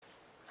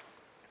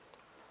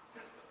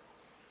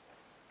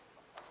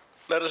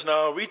Let us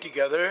now read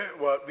together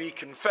what we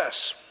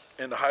confess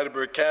in the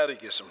Heidelberg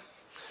Catechism,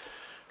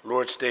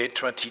 Lord's Day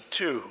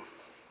 22.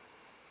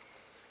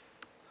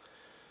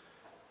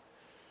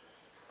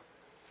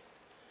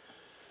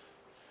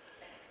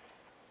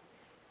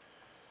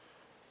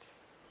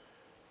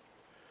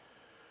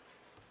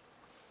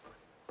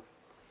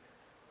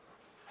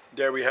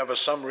 There we have a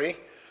summary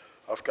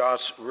of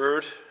God's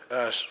word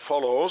as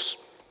follows.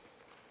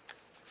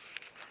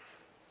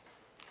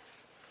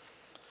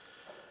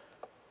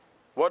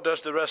 What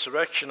does the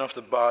resurrection of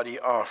the body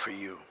offer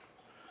you?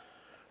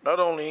 Not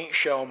only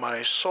shall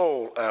my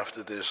soul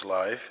after this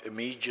life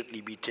immediately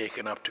be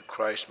taken up to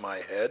Christ my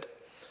head,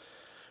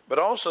 but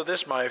also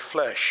this my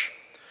flesh,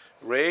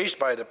 raised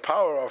by the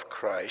power of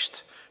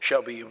Christ,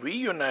 shall be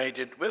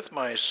reunited with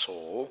my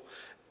soul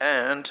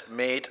and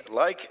made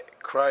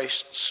like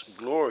Christ's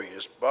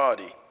glorious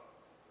body.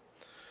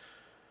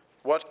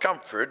 What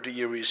comfort do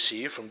you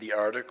receive from the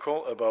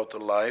article about the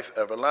life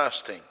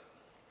everlasting?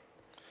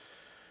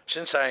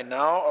 Since I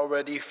now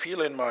already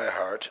feel in my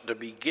heart the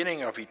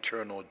beginning of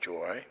eternal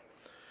joy,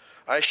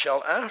 I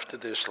shall after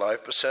this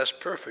life possess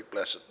perfect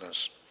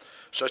blessedness,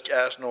 such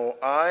as no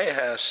eye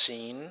has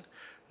seen,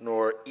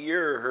 nor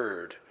ear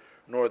heard,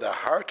 nor the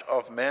heart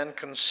of man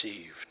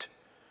conceived,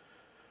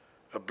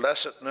 a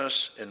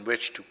blessedness in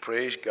which to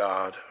praise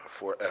God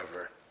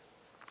forever.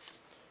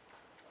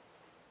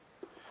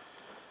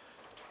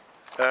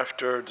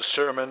 After the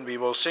sermon, we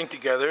will sing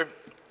together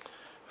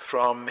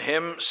from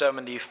hymn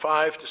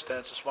 75 to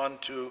stanzas 1,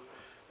 2,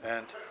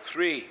 and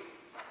 3.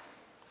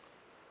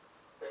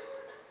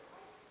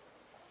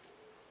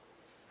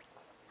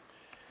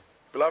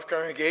 Beloved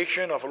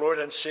congregation of our Lord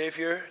and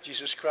Savior,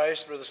 Jesus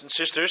Christ, brothers and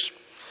sisters,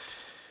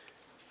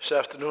 this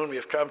afternoon we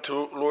have come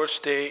to Lord's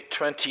Day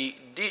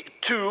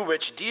 22,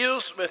 which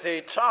deals with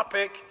a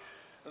topic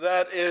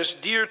that is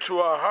dear to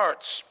our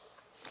hearts.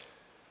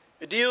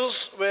 It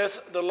deals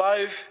with the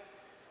life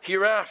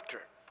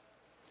hereafter,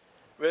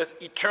 with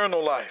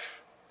eternal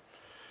life.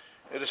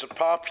 It is a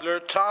popular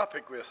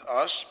topic with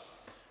us,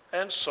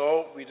 and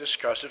so we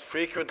discuss it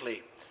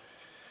frequently.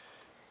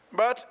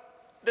 But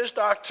this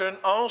doctrine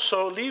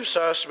also leaves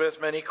us with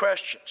many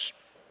questions.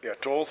 We are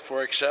told,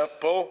 for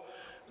example,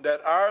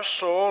 that our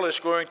soul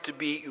is going to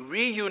be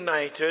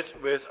reunited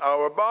with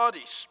our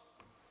bodies.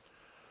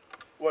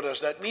 What does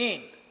that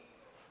mean?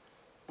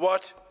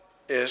 What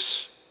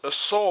is a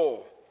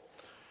soul?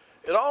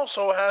 It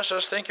also has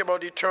us think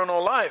about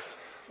eternal life.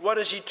 What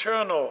is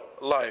eternal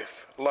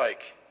life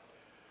like?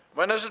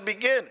 When does it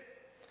begin?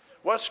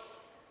 What's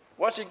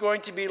it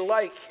going to be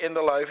like in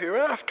the life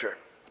hereafter?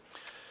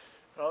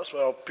 Well, that's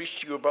what I'll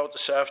preach to you about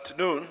this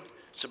afternoon.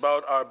 It's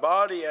about our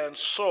body and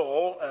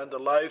soul and the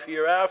life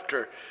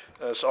hereafter.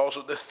 That's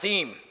also the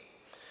theme.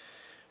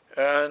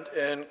 And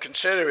in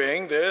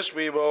considering this,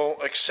 we will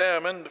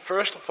examine,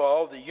 first of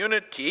all, the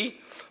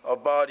unity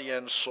of body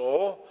and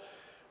soul.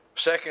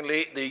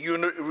 Secondly, the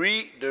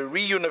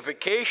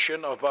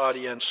reunification of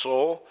body and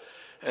soul.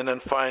 And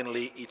then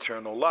finally,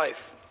 eternal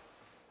life.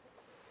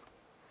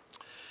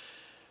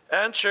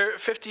 Answer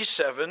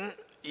 57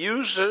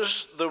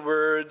 uses the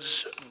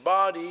words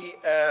body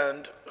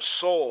and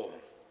soul.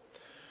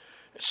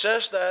 It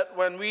says that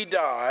when we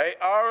die,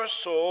 our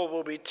soul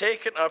will be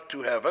taken up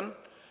to heaven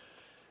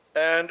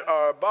and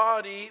our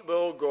body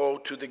will go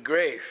to the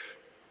grave.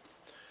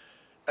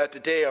 At the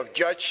day of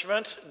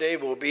judgment, they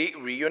will be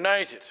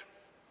reunited.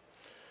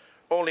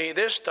 Only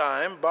this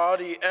time,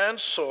 body and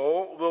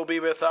soul will be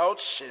without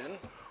sin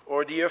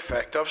or the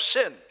effect of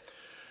sin.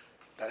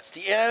 That's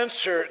the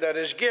answer that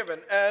is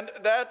given, and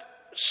that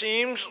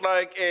seems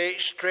like a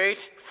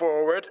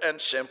straightforward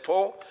and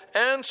simple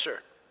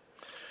answer.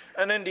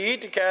 And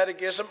indeed, the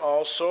Catechism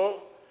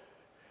also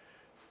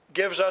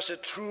gives us a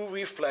true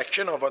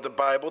reflection of what the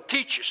Bible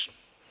teaches.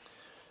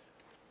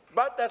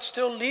 But that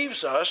still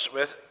leaves us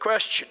with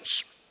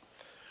questions.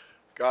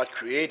 God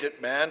created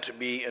man to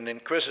be an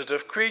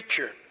inquisitive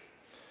creature.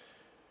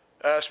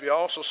 As we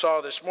also saw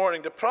this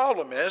morning, the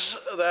problem is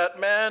that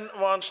man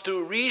wants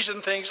to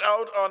reason things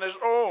out on his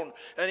own,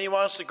 and he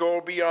wants to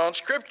go beyond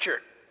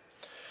Scripture.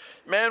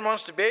 Man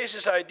wants to base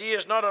his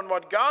ideas not on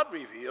what God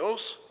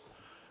reveals,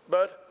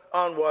 but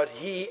on what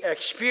he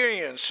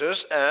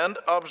experiences and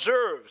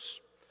observes.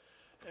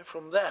 And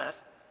from that,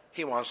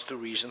 he wants to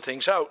reason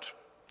things out.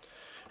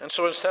 And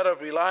so instead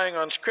of relying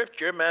on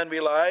Scripture, man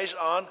relies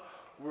on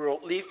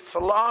worldly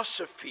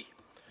philosophy.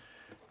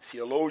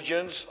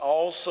 Theologians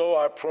also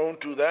are prone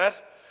to that,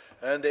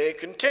 and they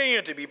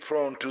continue to be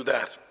prone to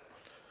that.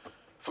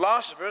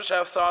 Philosophers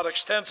have thought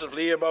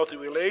extensively about the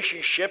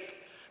relationship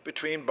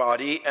between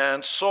body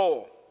and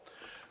soul.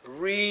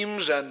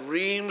 Reams and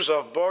reams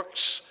of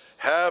books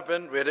have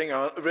been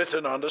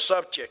written on the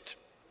subject.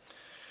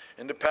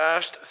 In the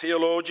past,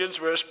 theologians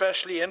were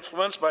especially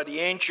influenced by the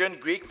ancient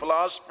Greek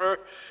philosopher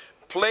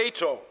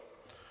Plato.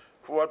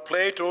 For what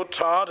Plato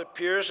taught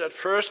appears at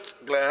first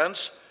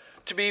glance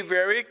to be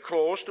very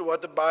close to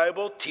what the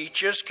Bible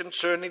teaches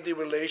concerning the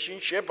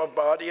relationship of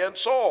body and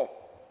soul.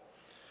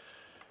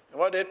 And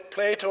what did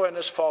Plato and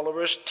his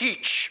followers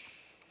teach?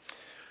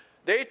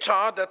 They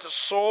taught that the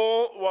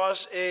soul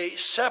was a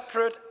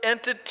separate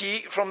entity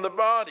from the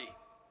body.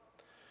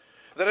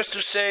 That is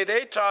to say,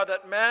 they taught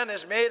that man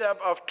is made up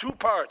of two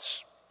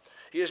parts.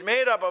 He is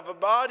made up of a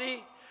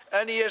body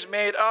and he is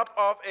made up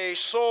of a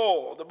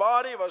soul. The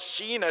body was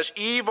seen as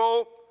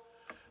evil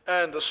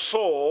and the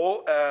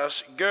soul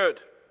as good.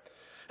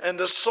 And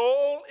the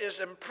soul is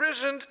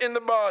imprisoned in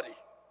the body.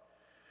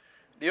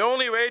 The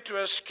only way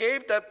to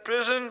escape that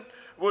prison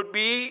would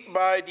be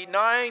by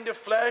denying the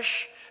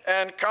flesh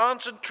and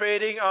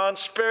concentrating on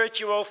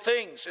spiritual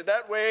things. In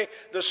that way,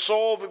 the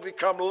soul would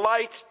become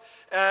light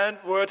and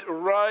would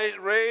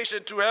rise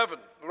into heaven.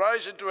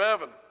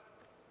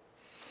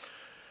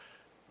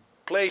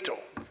 Plato,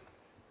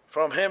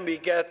 from him we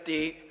get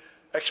the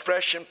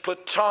expression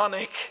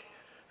platonic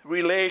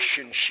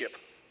relationship.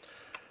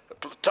 A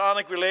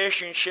platonic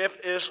relationship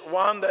is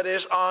one that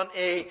is on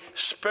a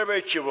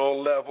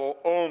spiritual level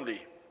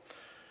only.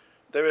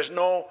 There is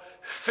no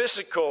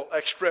physical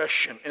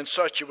expression in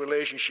such a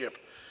relationship.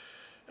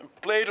 And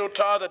Plato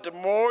taught that the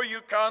more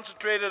you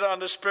concentrated on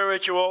the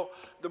spiritual,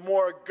 the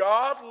more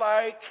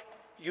godlike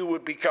you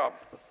would become.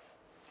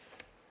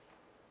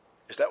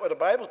 Is that what the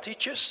Bible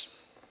teaches?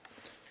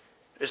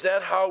 Is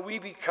that how we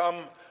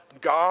become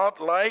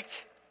godlike?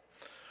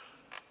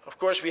 Of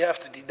course, we have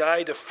to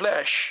deny the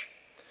flesh,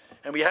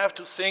 and we have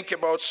to think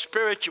about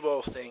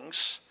spiritual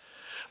things.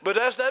 But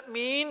does that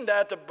mean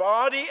that the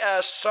body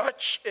as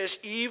such is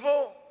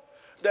evil?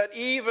 That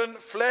even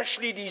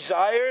fleshly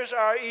desires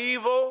are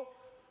evil?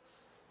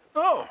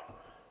 No.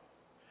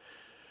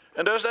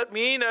 And does that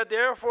mean that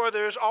therefore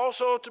there is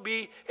also to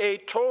be a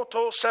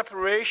total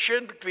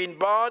separation between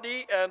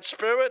body and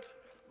spirit,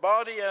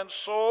 body and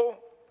soul?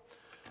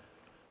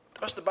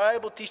 Does the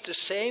Bible teach the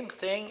same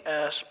thing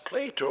as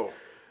Plato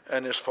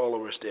and his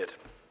followers did?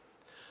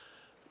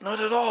 Not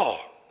at all.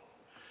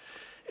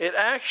 It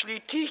actually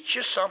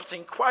teaches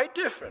something quite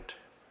different.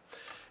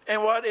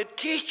 And what it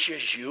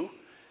teaches you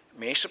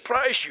may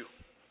surprise you.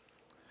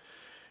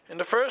 In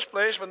the first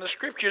place, when the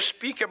scriptures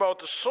speak about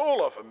the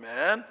soul of a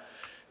man,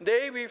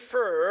 they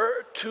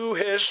refer to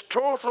his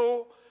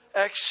total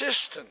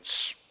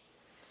existence.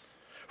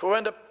 For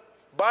when the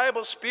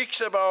Bible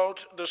speaks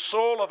about the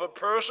soul of a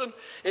person,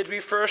 it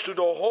refers to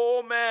the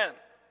whole man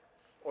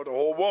or the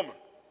whole woman.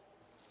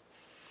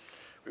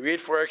 We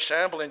read, for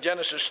example, in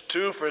Genesis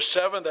 2, verse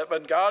 7, that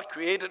when God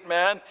created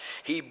man,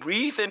 he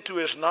breathed into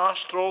his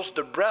nostrils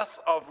the breath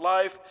of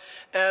life,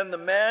 and the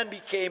man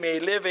became a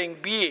living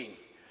being.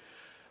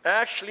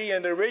 Actually,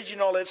 in the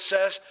original, it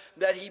says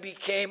that he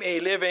became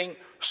a living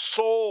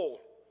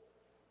soul.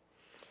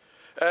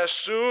 As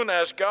soon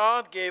as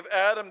God gave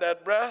Adam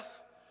that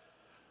breath,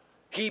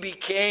 he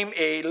became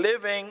a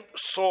living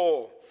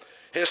soul.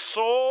 His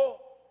soul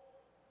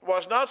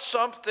was not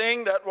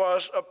something that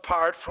was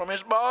apart from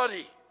his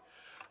body.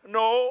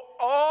 No,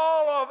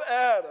 all of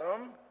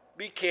Adam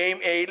became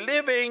a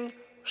living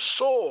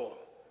soul.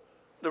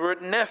 The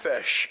word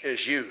nephesh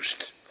is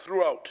used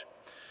throughout.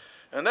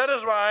 And that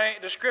is why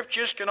the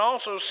scriptures can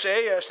also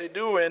say, as they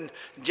do in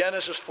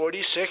Genesis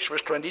 46,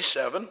 verse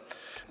 27,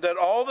 that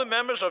all the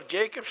members of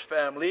Jacob's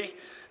family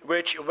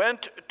which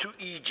went to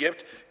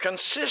Egypt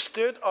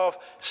consisted of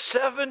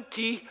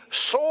 70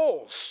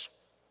 souls.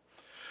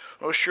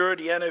 Oh, sure,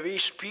 the NIV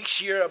speaks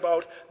here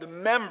about the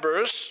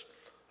members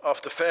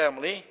of the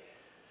family.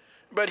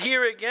 But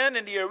here again,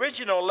 in the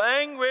original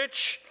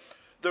language,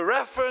 the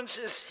reference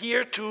is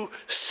here to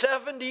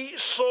 70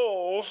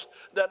 souls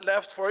that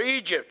left for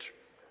Egypt.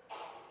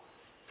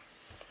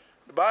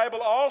 The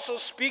Bible also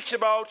speaks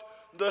about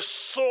the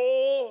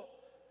soul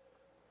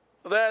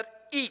that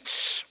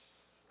eats.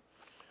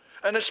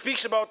 And it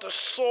speaks about the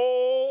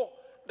soul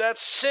that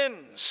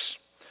sins.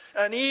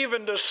 And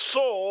even the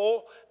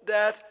soul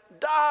that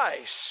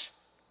dies.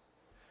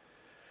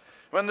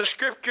 When the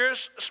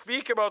scriptures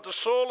speak about the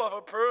soul of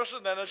a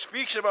person, then it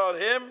speaks about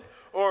him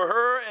or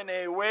her in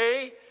a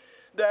way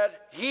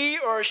that he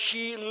or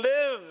she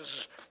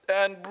lives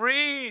and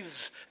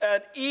breathes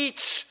and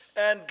eats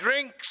and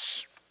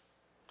drinks.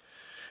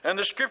 And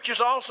the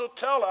scriptures also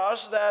tell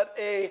us that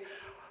a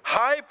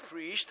high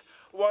priest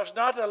was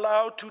not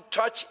allowed to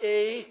touch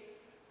a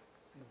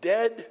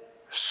dead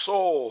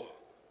soul.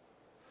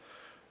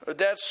 A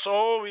dead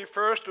soul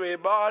refers to a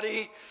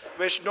body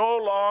which no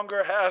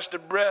longer has the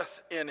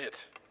breath in it.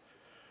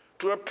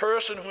 To a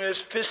person who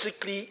is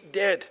physically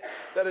dead.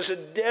 That is a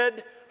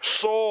dead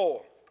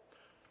soul.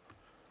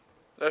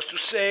 That's to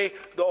say,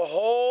 the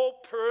whole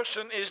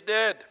person is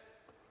dead.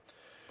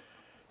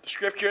 The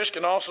scriptures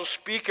can also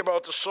speak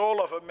about the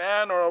soul of a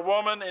man or a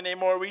woman in a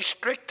more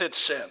restricted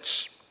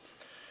sense.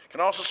 It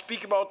can also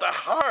speak about the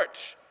heart,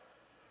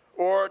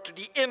 or to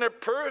the inner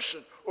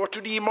person, or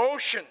to the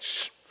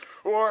emotions,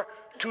 or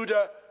to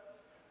the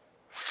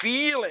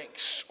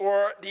feelings,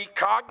 or the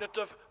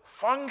cognitive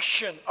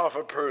function of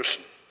a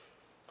person.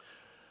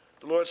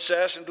 The Lord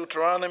says in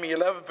Deuteronomy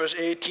 11, verse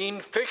 18,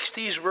 "Fix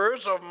these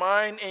words of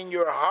mine in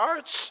your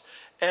hearts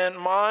and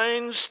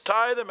minds,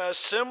 tie them as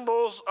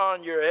symbols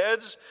on your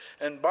heads,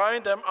 and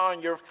bind them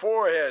on your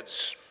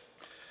foreheads."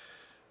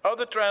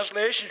 Other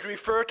translations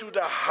refer to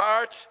the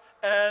heart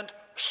and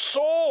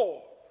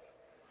soul,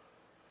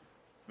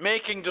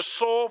 making the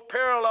soul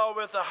parallel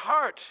with the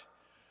heart.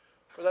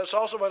 For that's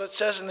also what it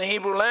says in the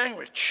Hebrew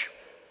language.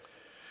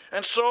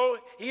 And so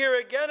here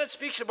again it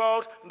speaks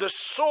about the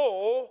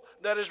soul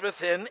that is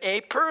within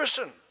a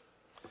person.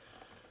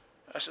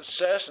 As it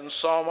says in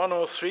Psalm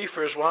 103,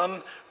 verse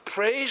 1,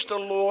 praise the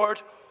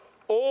Lord,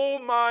 O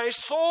my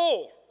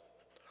soul,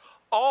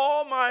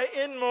 all my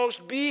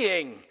inmost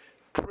being,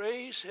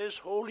 praise his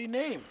holy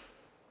name.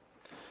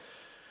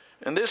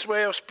 In this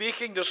way of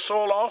speaking, the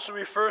soul also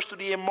refers to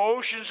the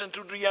emotions and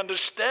to the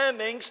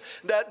understandings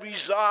that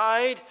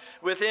reside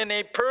within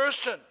a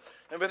person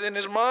and within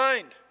his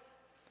mind.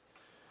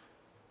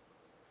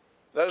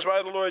 That is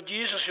why the Lord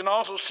Jesus can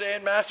also say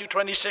in Matthew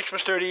 26,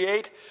 verse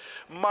 38,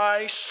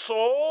 my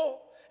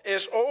soul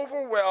is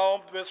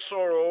overwhelmed with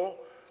sorrow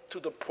to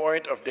the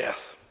point of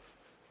death.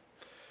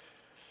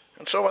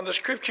 And so when the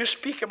scriptures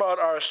speak about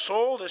our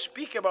soul, they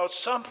speak about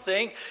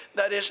something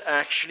that is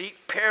actually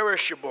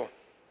perishable.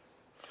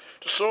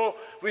 The soul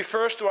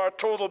refers to our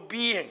total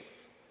being.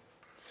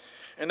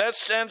 In that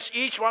sense,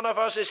 each one of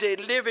us is a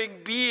living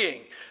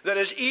being. That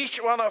is,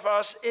 each one of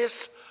us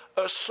is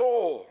a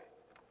soul.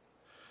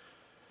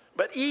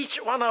 But each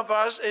one of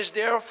us is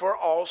therefore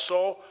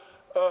also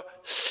a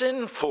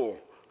sinful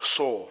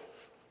soul.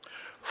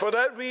 For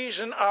that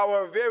reason,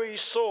 our very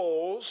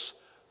souls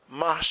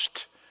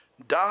must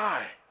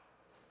die.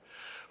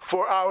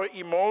 For our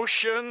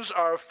emotions,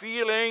 our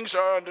feelings,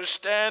 our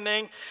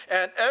understanding,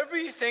 and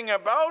everything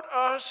about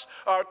us,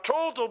 our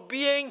total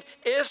being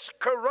is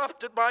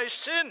corrupted by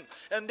sin.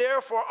 And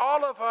therefore,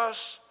 all of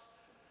us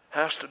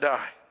has to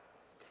die.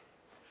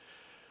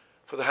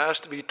 For there has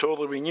to be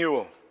total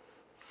renewal.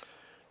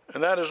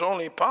 And that is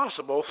only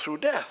possible through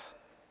death.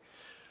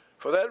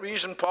 For that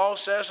reason, Paul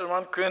says in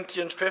 1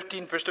 Corinthians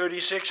 15, verse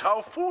 36,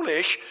 how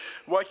foolish,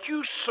 what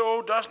you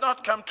sow does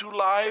not come to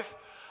life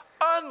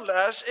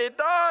unless it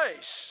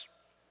dies.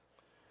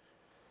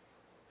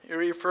 He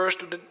refers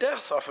to the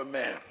death of a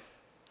man.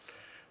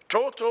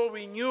 Total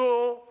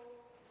renewal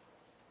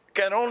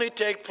can only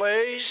take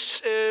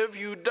place if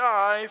you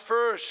die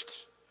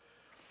first.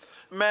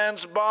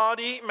 Man's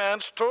body,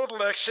 man's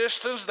total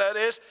existence, that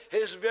is,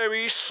 his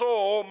very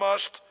soul,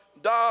 must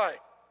die.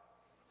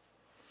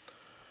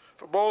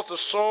 For both the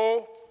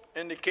soul,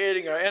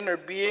 indicating our inner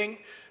being,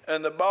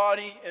 and the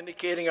body,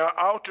 indicating our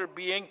outer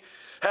being,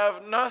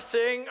 have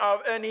nothing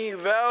of any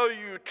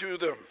value to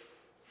them.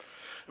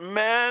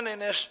 Man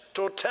in his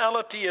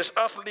totality is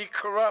utterly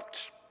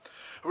corrupt,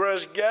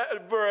 whereas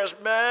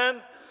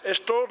man is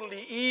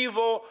totally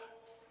evil,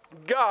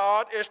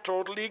 God is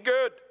totally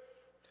good.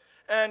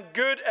 And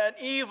good and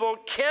evil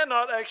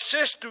cannot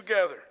exist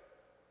together.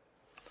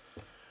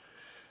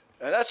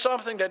 And that's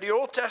something that the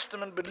Old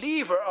Testament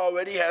believer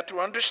already had to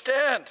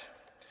understand.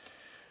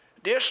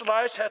 The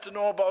Israelites had to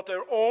know about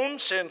their own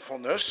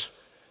sinfulness,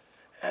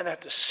 and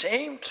at the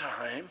same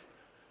time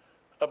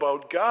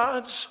about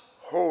God's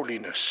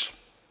holiness.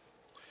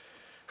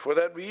 For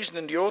that reason,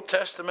 in the Old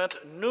Testament,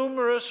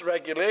 numerous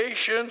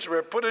regulations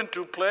were put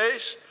into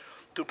place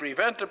to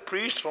prevent the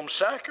priest from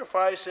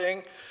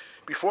sacrificing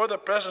before the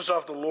presence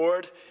of the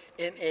Lord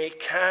in a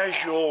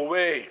casual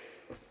way.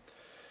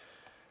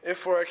 If,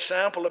 for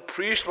example, a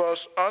priest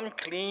was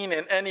unclean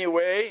in any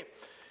way,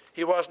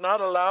 he was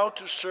not allowed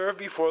to serve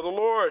before the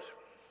Lord.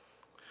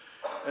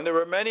 And there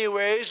were many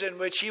ways in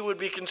which he would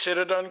be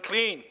considered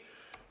unclean.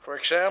 For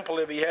example,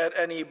 if he had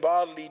any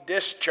bodily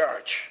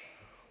discharge,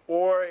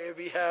 or if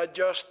he had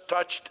just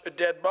touched a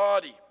dead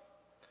body.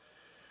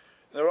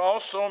 There are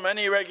also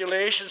many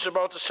regulations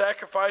about the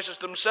sacrifices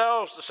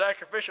themselves. The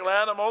sacrificial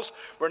animals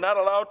were not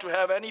allowed to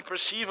have any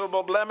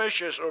perceivable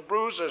blemishes or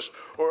bruises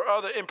or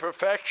other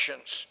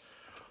imperfections.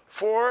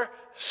 For,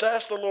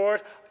 says the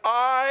Lord,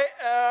 I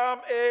am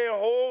a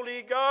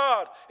holy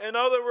God. In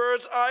other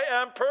words, I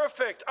am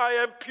perfect. I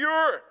am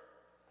pure.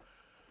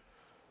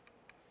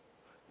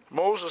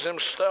 Moses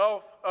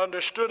himself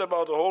understood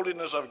about the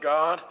holiness of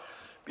God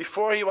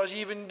before he was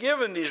even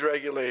given these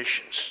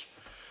regulations.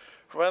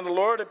 When the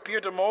Lord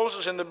appeared to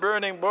Moses in the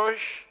burning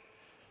bush,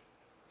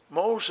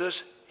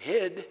 Moses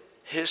hid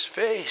his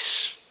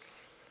face.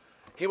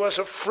 He was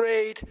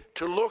afraid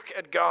to look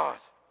at God.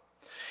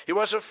 He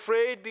was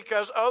afraid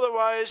because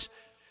otherwise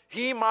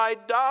he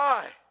might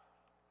die.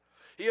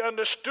 He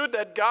understood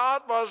that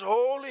God was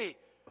holy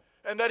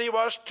and that he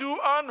was too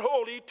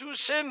unholy, too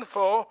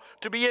sinful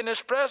to be in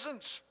his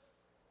presence.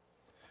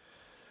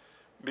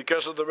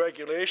 Because of the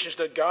regulations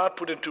that God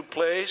put into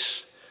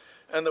place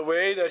and the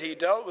way that he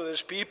dealt with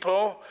his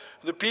people,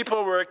 the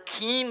people were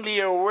keenly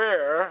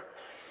aware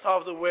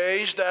of the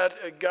ways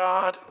that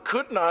God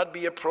could not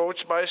be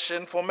approached by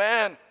sinful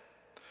man.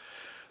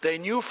 They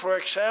knew, for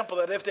example,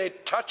 that if they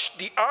touched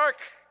the ark,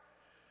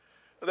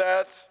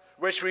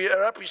 which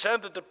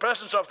represented the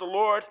presence of the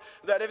Lord,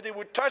 that if they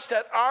would touch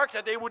that ark,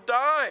 that they would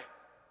die.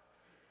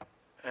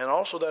 And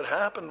also that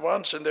happened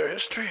once in their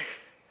history.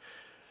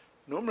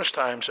 Numerous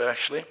times,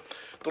 actually.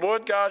 The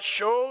Lord God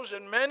shows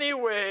in many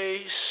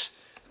ways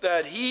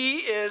that he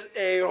is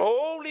a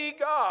holy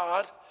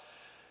God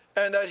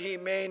and that he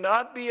may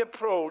not be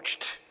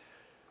approached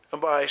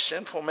by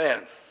sinful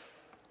man.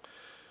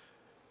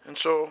 And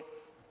so,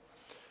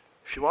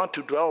 if you want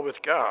to dwell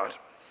with God,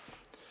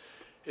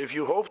 if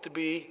you hope to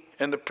be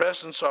in the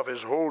presence of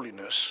His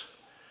holiness,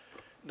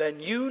 then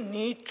you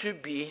need to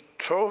be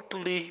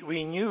totally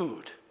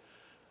renewed,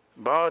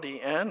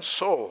 body and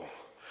soul.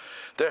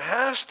 There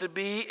has to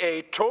be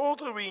a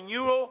total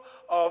renewal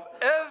of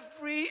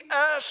every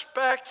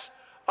aspect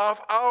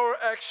of our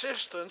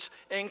existence,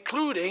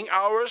 including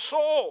our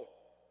soul.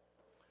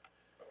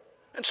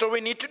 And so we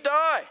need to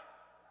die.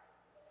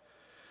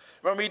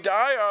 When we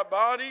die, our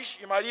bodies,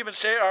 you might even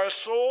say our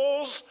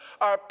souls,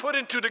 are put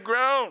into the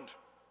ground.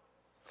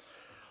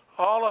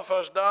 All of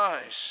us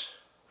dies.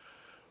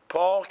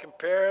 Paul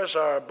compares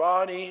our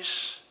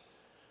bodies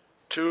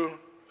to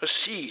a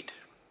seed.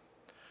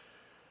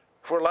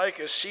 For like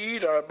a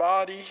seed, our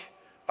body,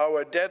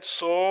 our dead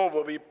soul,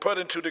 will be put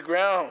into the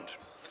ground.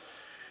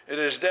 It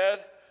is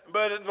dead,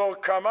 but it will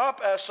come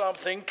up as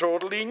something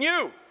totally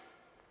new.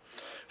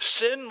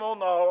 Sin will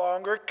no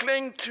longer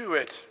cling to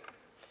it.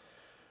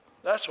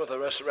 That's what the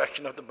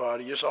resurrection of the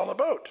body is all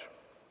about.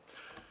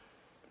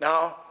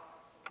 Now,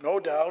 no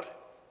doubt,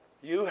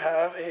 you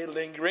have a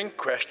lingering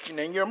question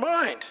in your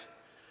mind.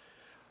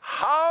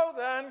 How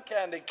then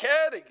can the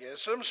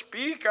Catechism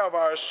speak of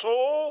our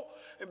soul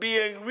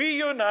being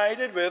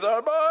reunited with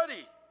our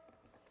body?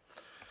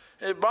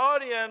 If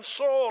body and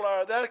soul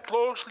are that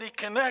closely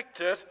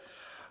connected,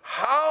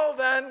 how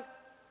then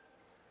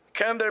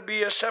can there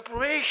be a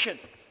separation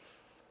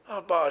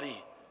of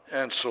body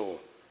and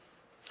soul?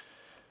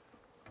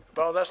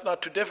 Well, that's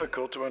not too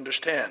difficult to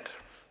understand.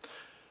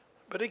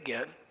 But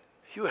again,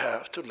 you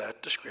have to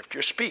let the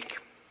Scripture speak.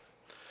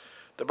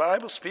 The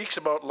Bible speaks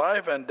about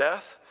life and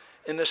death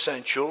in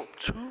essentially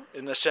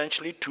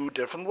two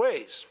different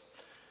ways.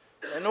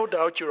 And no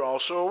doubt you're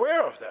also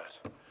aware of that.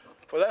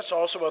 For that's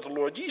also what the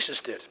Lord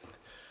Jesus did.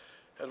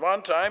 At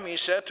one time, he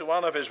said to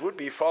one of his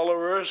would-be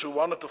followers who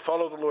wanted to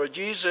follow the Lord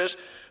Jesus,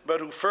 but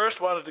who first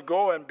wanted to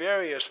go and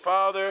bury his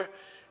father,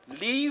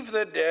 "Leave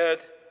the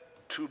dead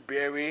to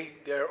bury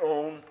their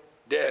own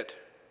dead."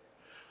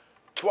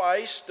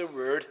 Twice the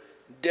word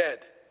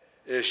dead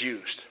is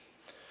used.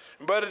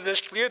 But it is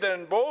clear that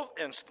in both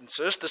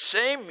instances, the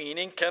same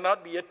meaning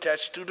cannot be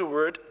attached to the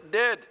word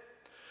dead.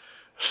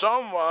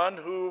 Someone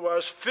who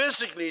was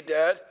physically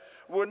dead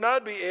would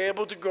not be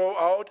able to go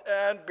out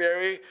and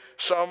bury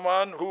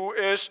someone who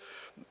is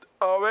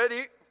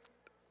already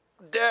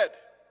dead.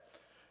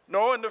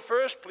 No, in the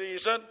first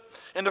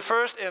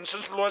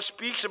instance, the Lord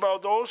speaks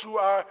about those who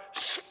are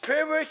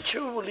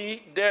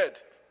spiritually dead.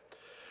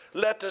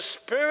 Let the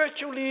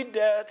spiritually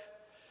dead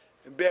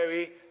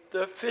bury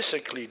the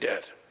physically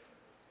dead.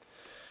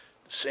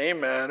 The same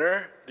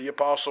manner, the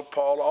Apostle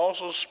Paul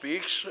also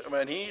speaks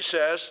when he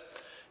says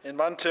in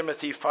 1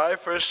 Timothy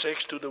 5, verse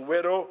 6, to the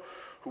widow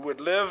who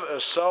would live a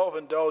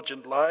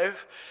self-indulgent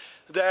life,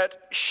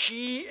 that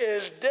she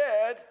is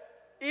dead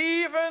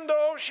even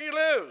though she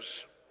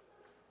lives.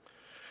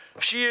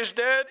 She is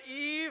dead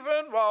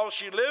even while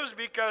she lives,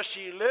 because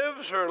she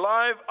lives her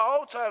life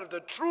outside of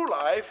the true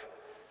life,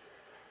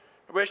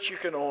 which you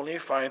can only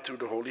find through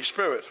the Holy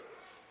Spirit.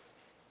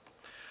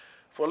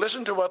 For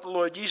listen to what the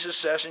Lord Jesus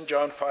says in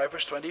John 5,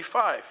 verse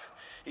 25.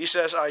 He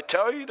says, "I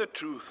tell you the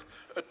truth,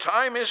 a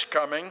time is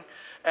coming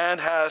and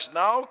has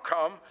now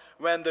come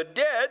when the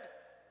dead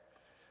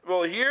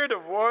will hear the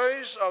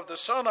voice of the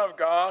Son of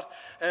God,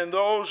 and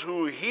those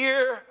who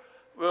hear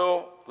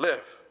will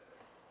live."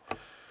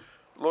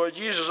 Lord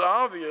Jesus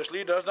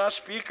obviously does not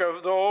speak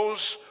of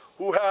those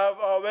who have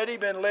already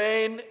been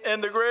laid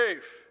in the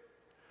grave.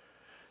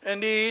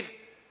 Indeed,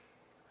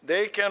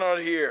 they cannot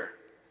hear.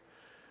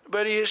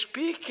 But he is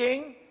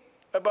speaking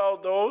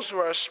about those who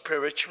are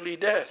spiritually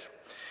dead.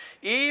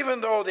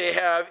 Even though they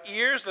have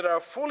ears that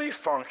are fully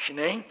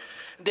functioning,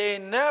 they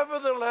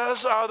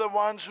nevertheless are the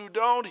ones who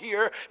don't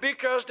hear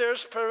because they're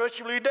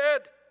spiritually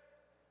dead.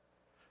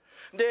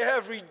 They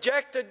have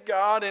rejected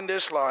God in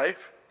this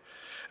life,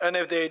 and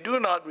if they do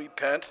not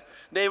repent,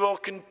 they will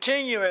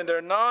continue in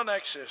their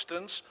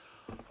non-existence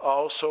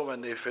also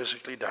when they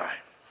physically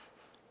die.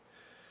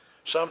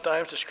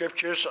 Sometimes the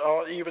Scriptures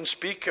even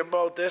speak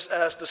about this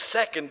as the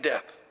second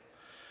death.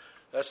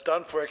 That's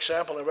done, for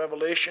example, in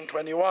Revelation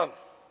 21.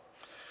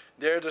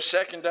 There, the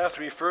second death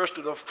refers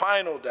to the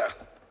final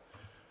death.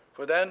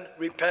 For then,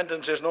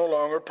 repentance is no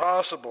longer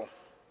possible.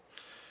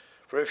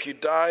 For if you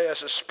die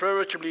as a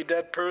spiritually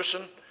dead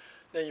person,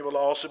 then you will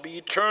also be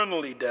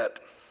eternally dead.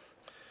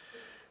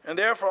 And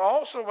therefore,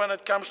 also when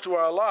it comes to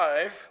our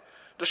life,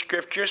 the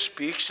Scripture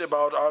speaks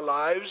about our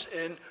lives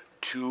in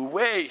two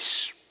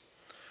ways.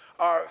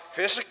 Our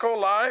physical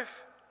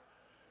life,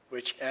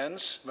 which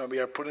ends when we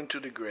are put into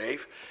the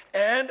grave,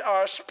 and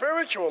our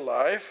spiritual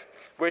life,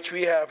 which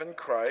we have in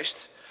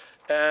Christ,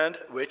 and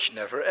which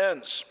never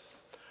ends.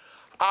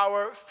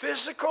 Our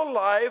physical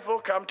life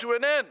will come to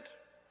an end,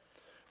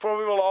 for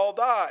we will all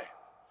die.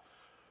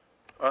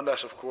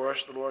 Unless, of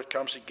course, the Lord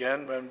comes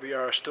again when we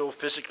are still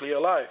physically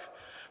alive.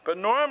 But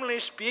normally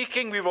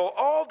speaking, we will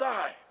all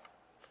die,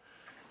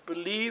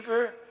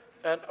 believer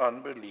and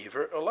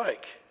unbeliever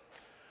alike.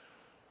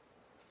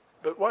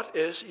 But what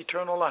is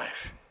eternal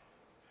life?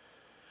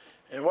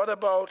 And what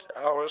about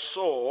our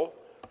soul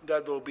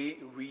that will be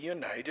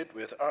reunited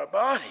with our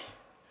body?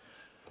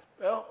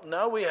 Well,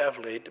 now we have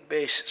laid the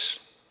basis.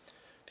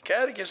 The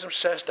Catechism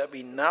says that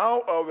we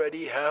now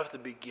already have the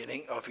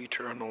beginning of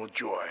eternal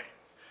joy.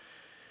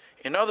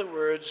 In other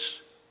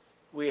words,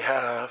 we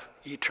have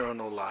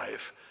eternal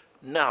life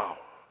now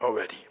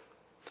already.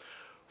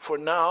 For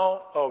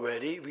now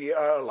already we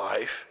are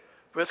alive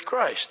with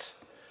Christ.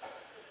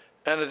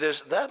 And it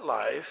is that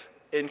life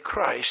in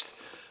Christ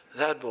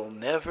that will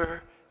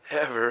never,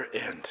 ever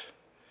end.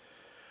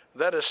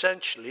 That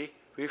essentially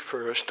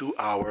refers to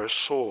our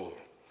soul.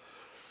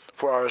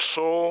 For our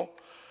soul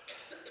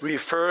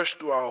refers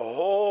to our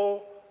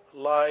whole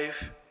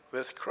life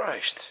with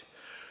Christ,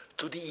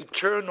 to the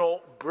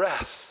eternal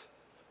breath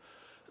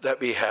that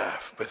we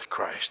have with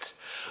Christ.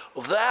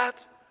 That,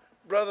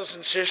 brothers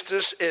and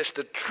sisters, is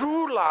the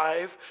true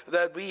life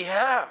that we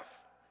have.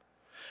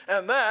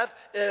 And that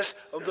is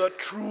the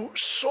true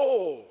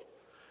soul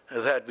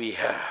that we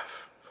have.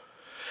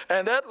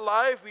 And that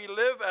life we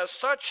live as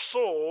such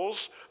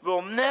souls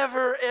will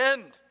never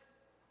end.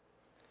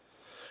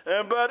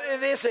 But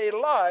it is a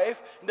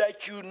life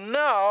that you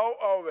now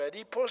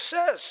already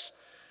possess.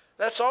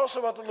 That's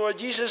also what the Lord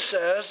Jesus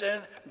says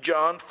in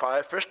John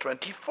 5, verse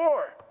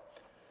 24.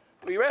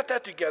 We read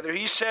that together.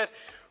 He said,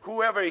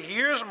 "Whoever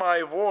hears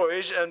my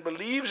voice and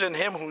believes in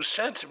him who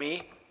sent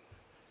me,"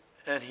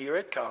 and here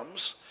it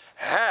comes,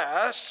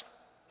 "has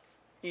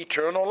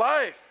eternal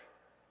life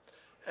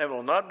and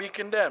will not be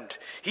condemned."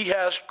 He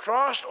has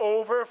crossed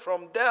over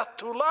from death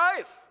to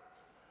life.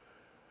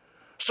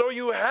 So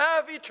you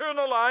have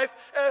eternal life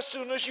as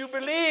soon as you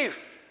believe.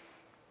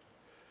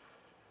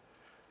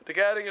 The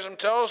Catechism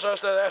tells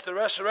us that after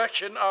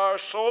resurrection, our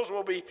souls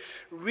will be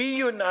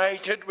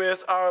reunited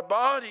with our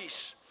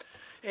bodies.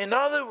 In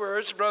other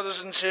words, brothers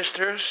and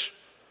sisters,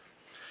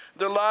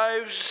 the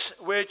lives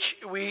which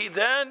we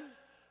then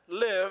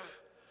live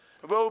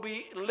will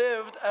be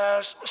lived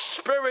as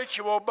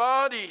spiritual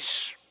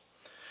bodies.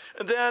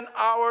 Then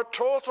our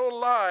total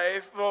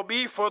life will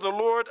be for the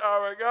Lord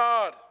our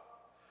God.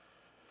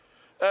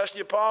 As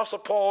the Apostle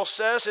Paul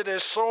says, it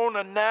is sown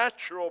a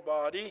natural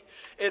body,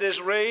 it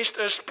is raised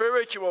a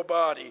spiritual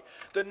body.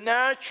 The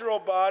natural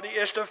body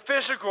is the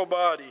physical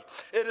body.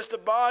 It is the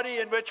body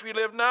in which we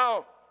live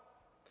now.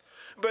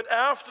 But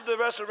after the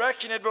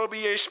resurrection, it will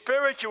be a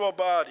spiritual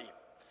body.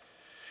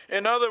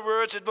 In other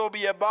words, it will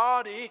be a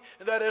body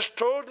that is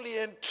totally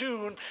in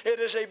tune. It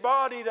is a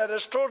body that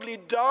is totally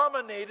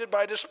dominated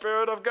by the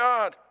Spirit of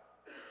God.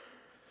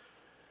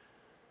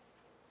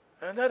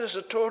 And that is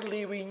a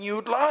totally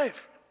renewed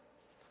life.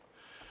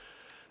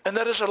 And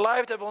that is a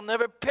life that will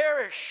never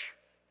perish.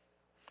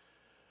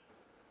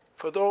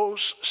 For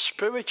those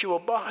spiritual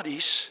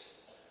bodies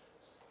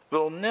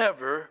will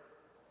never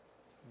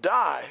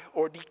die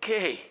or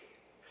decay.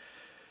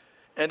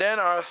 And then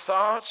our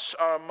thoughts,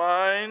 our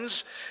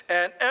minds,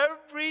 and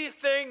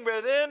everything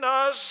within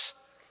us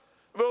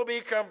will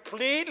be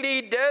completely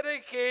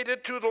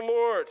dedicated to the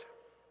Lord.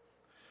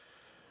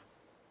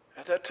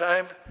 At that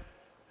time,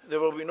 there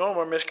will be no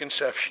more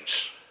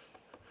misconceptions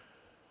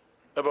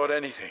about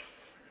anything.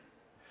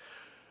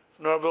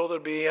 Nor will there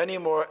be any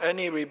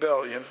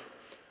rebellion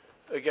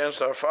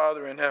against our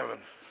Father in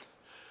heaven.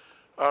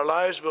 Our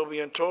lives will be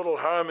in total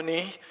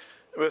harmony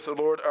with the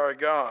Lord our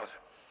God.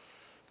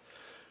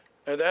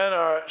 And then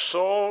our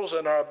souls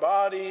and our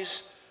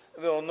bodies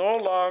will no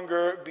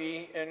longer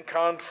be in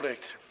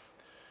conflict.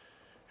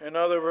 In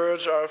other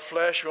words, our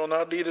flesh will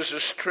not lead us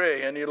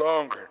astray any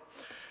longer.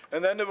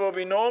 And then there will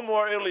be no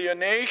more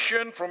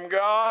alienation from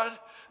God.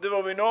 There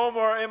will be no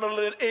more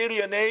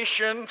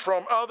alienation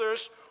from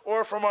others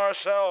or from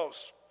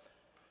ourselves.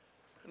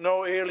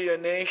 No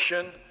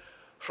alienation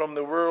from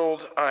the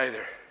world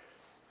either.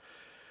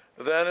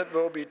 Then it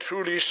will be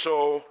truly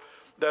so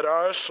that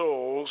our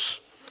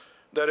souls,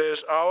 that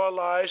is, our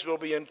lives, will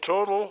be in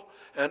total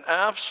and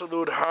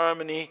absolute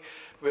harmony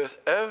with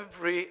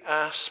every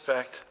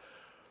aspect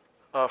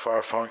of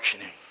our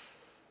functioning.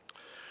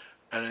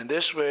 And in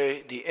this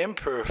way, the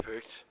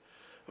imperfect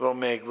will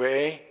make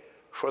way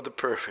for the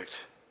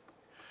perfect.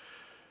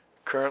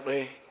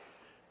 Currently,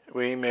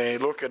 we may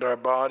look at our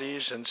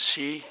bodies and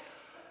see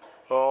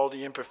all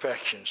the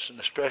imperfections, and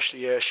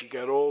especially as you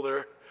get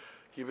older,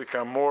 you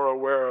become more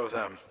aware of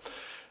them.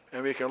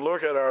 And we can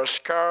look at our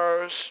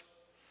scars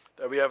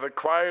that we have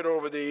acquired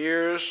over the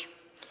years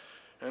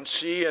and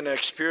see and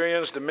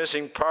experience the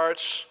missing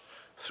parts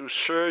through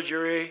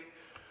surgery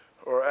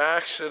or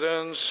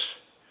accidents.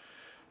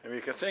 And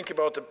we can think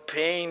about the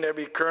pain that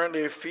we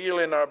currently feel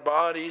in our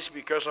bodies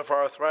because of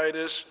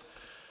arthritis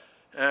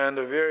and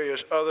the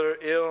various other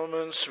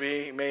ailments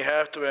we may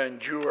have to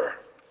endure.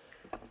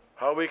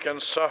 How we can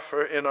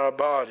suffer in our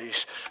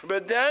bodies.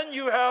 But then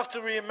you have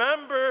to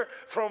remember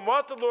from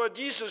what the Lord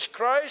Jesus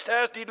Christ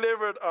has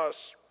delivered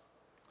us.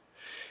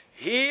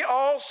 He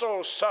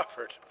also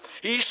suffered.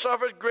 He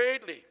suffered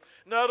greatly,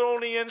 not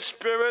only in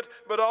spirit,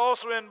 but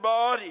also in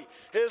body.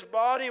 His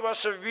body was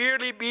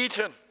severely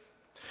beaten.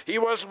 He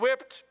was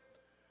whipped.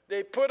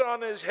 they put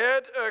on his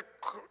head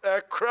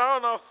a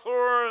crown of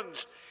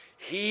thorns.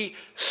 He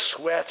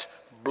sweat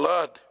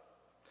blood.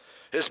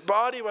 His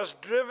body was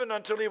driven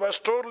until he was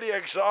totally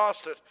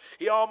exhausted.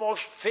 He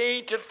almost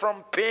fainted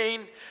from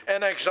pain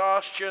and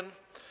exhaustion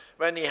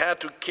when he had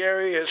to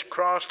carry his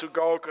cross to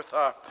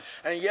Golgotha.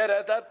 And yet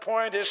at that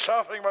point his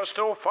suffering was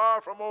still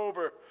far from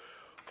over.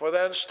 For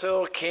then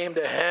still came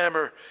the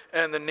hammer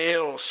and the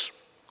nails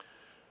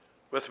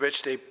with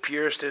which they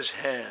pierced his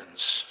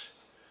hands.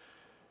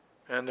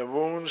 And the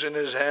wounds in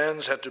his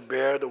hands had to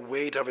bear the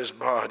weight of his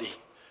body.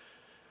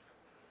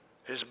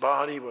 His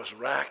body was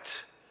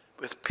racked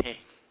with pain.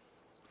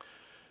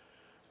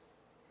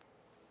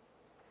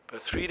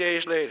 But 3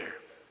 days later,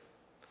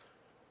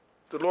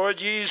 the Lord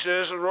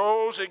Jesus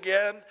rose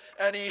again,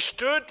 and he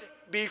stood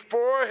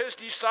before his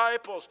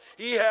disciples.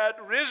 He had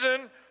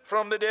risen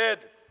from the dead.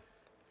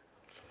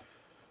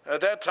 At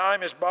that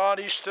time, his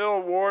body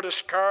still wore the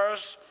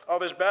scars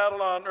of his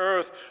battle on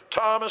earth.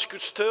 Thomas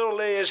could still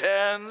lay his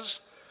hands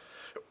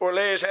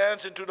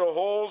into the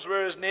holes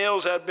where his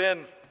nails had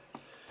been.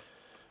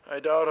 I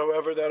doubt,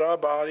 however, that our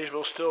bodies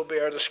will still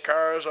bear the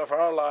scars of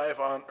our life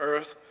on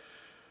earth.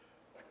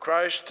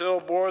 Christ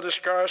still bore the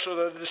scars so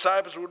that the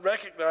disciples would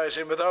recognize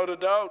him without a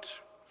doubt.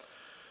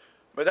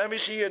 But then we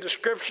see a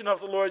description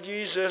of the Lord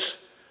Jesus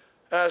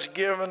as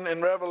given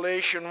in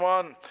Revelation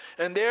 1.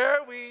 And there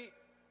we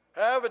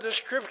have a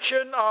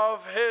description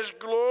of his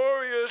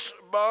glorious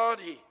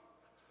body,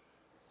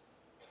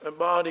 a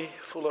body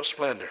full of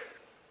splendor.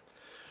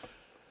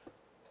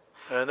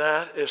 And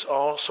that is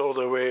also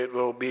the way it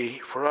will be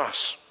for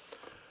us.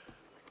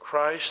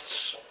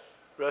 Christ's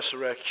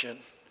resurrection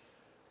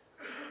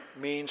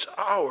means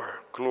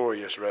our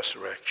glorious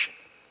resurrection.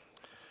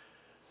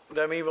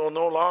 Then we will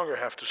no longer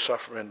have to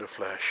suffer in the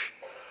flesh.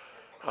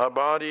 Our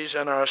bodies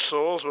and our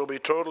souls will be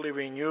totally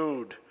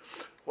renewed.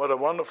 What a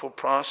wonderful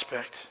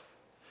prospect.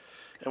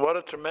 And what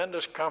a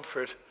tremendous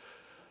comfort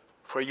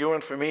for you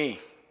and for me.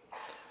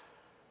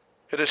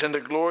 It is in the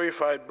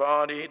glorified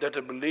body that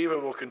the believer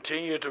will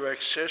continue to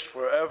exist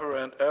forever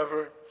and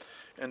ever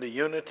in the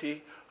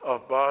unity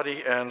of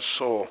body and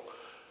soul.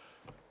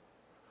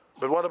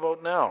 But what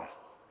about now?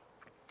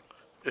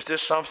 Is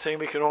this something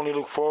we can only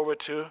look forward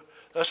to?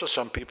 That's what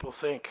some people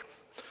think.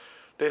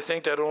 They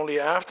think that only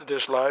after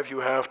this life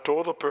you have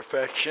total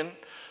perfection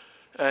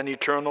and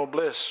eternal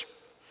bliss.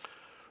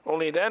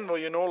 Only then will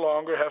you no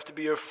longer have to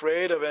be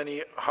afraid of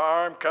any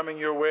harm coming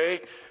your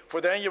way, for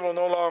then you will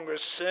no longer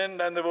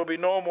sin, and there will be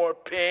no more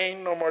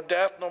pain, no more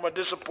death, no more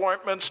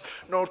disappointments,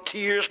 no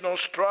tears, no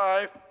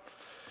strife.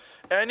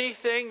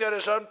 Anything that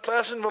is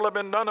unpleasant will have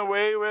been done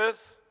away with.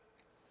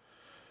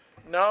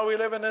 Now we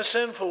live in a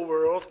sinful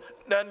world,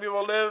 then we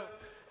will live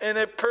in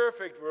a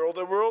perfect world,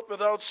 a world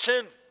without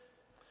sin.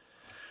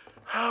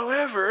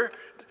 However,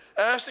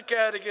 as the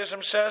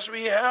Catechism says,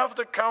 we have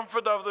the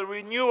comfort of the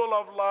renewal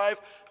of life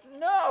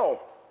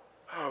now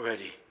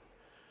already.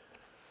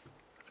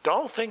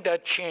 Don't think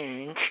that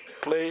change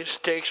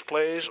takes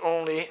place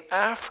only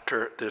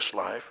after this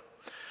life.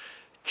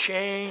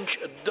 Change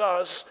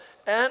does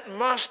and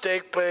must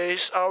take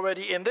place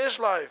already in this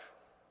life.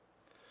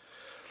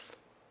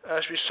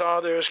 As we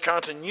saw, there is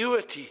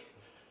continuity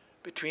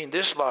between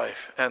this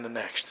life and the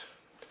next.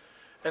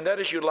 And that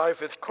is your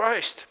life with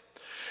Christ.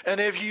 And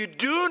if you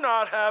do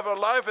not have a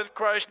life with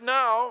Christ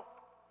now,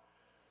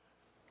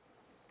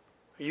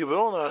 you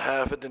will not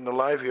have it in the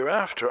life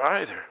hereafter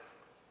either.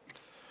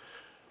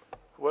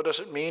 What does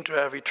it mean to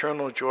have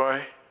eternal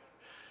joy?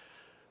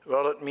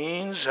 Well, it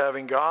means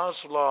having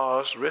God's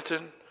laws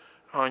written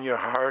on your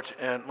heart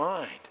and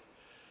mind.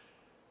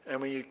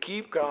 And when you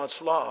keep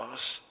God's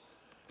laws,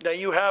 then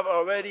you have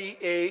already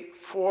a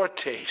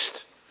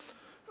foretaste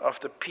of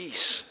the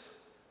peace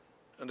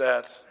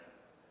that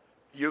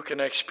you can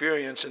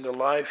experience in the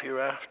life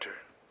hereafter.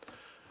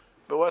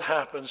 But what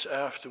happens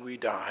after we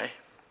die?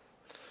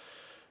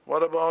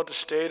 What about the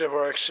state of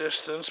our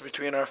existence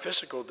between our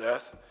physical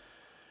death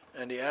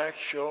and the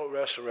actual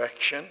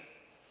resurrection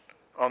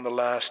on the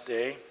last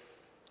day?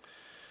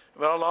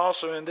 Well,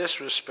 also in this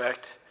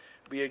respect,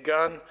 we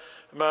again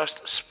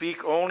must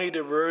speak only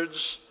the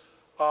words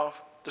of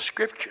the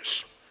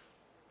Scriptures.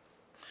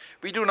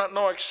 We do not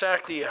know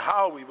exactly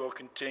how we will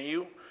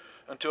continue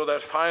until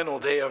that final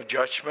day of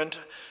judgment,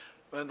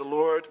 when the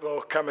Lord will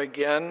come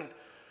again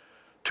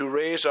to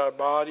raise our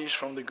bodies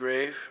from the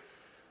grave.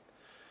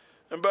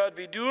 But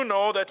we do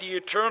know that the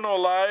eternal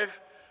life,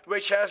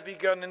 which has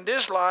begun in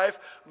this life,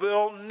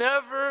 will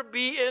never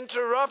be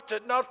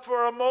interrupted, not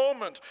for a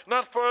moment,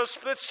 not for a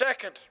split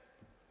second.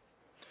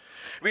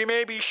 We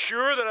may be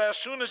sure that as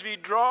soon as we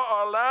draw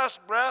our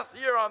last breath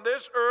here on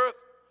this earth,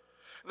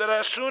 that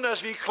as soon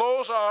as we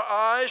close our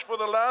eyes for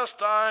the last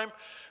time,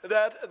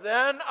 that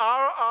then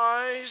our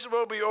eyes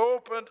will be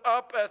opened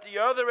up at the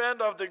other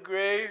end of the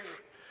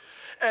grave,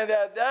 and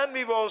that then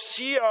we will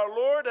see our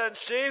Lord and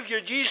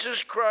Savior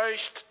Jesus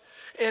Christ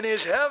in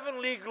his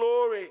heavenly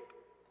glory.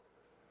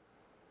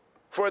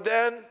 For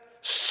then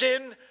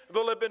sin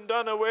will have been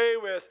done away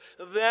with.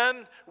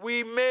 Then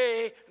we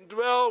may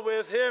dwell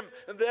with him.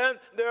 Then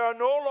there are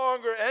no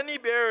longer any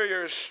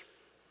barriers.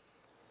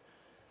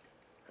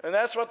 And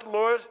that's what the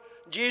Lord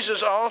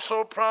Jesus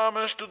also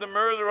promised to the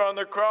murderer on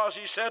the cross.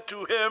 He said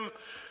to him,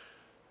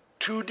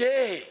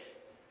 today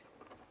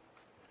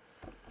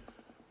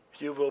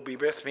you will be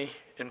with me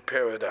in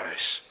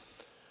paradise.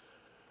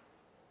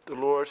 The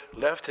Lord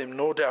left him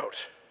no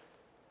doubt.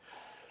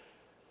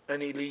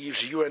 And he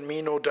leaves you and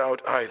me no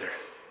doubt either.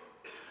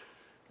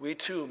 We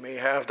too may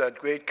have that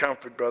great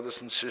comfort,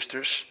 brothers and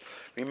sisters.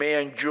 We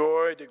may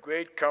enjoy the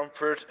great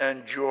comfort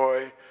and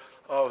joy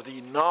of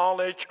the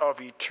knowledge of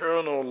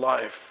eternal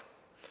life.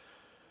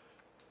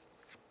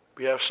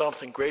 We have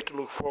something great to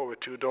look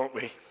forward to, don't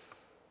we?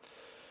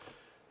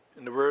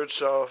 In the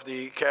words of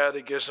the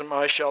Catechism,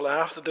 I shall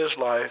after this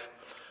life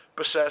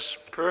possess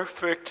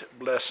perfect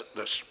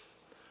blessedness,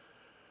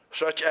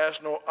 such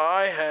as no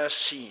eye has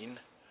seen,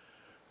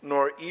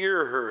 nor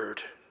ear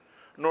heard,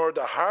 nor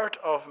the heart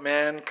of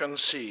man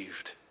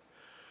conceived,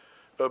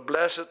 a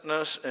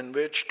blessedness in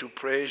which to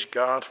praise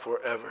God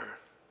forever.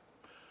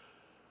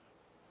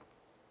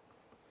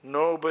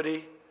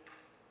 Nobody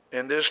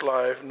in this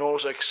life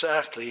knows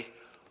exactly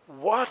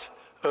what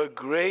a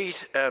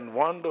great and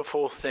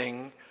wonderful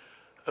thing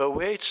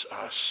awaits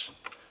us,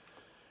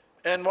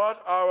 and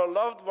what our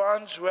loved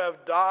ones who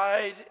have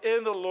died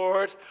in the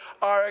Lord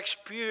are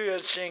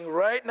experiencing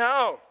right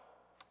now.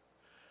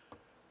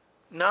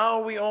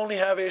 Now we only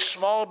have a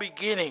small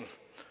beginning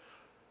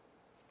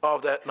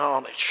of that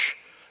knowledge,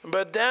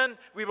 but then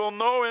we will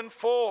know in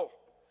full.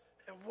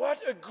 And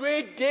what a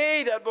great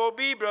day that will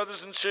be,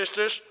 brothers and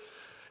sisters,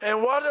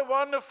 and what a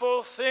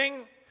wonderful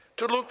thing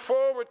to look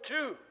forward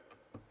to.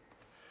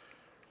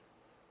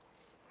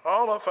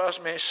 All of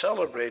us may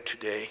celebrate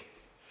today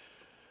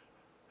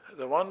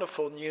the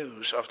wonderful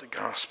news of the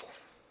gospel.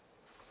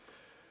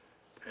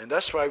 And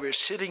that's why we're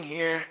sitting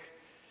here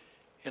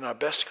in our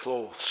best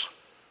clothes.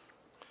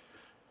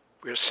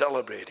 We're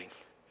celebrating,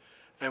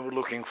 and we're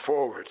looking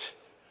forward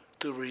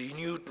to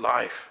renewed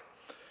life.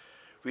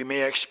 We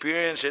may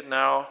experience it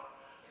now,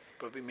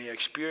 but we may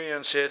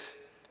experience it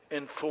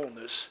in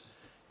fullness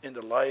in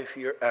the life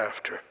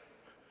hereafter.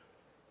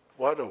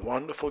 What a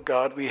wonderful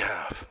God we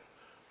have.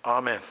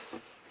 Amen.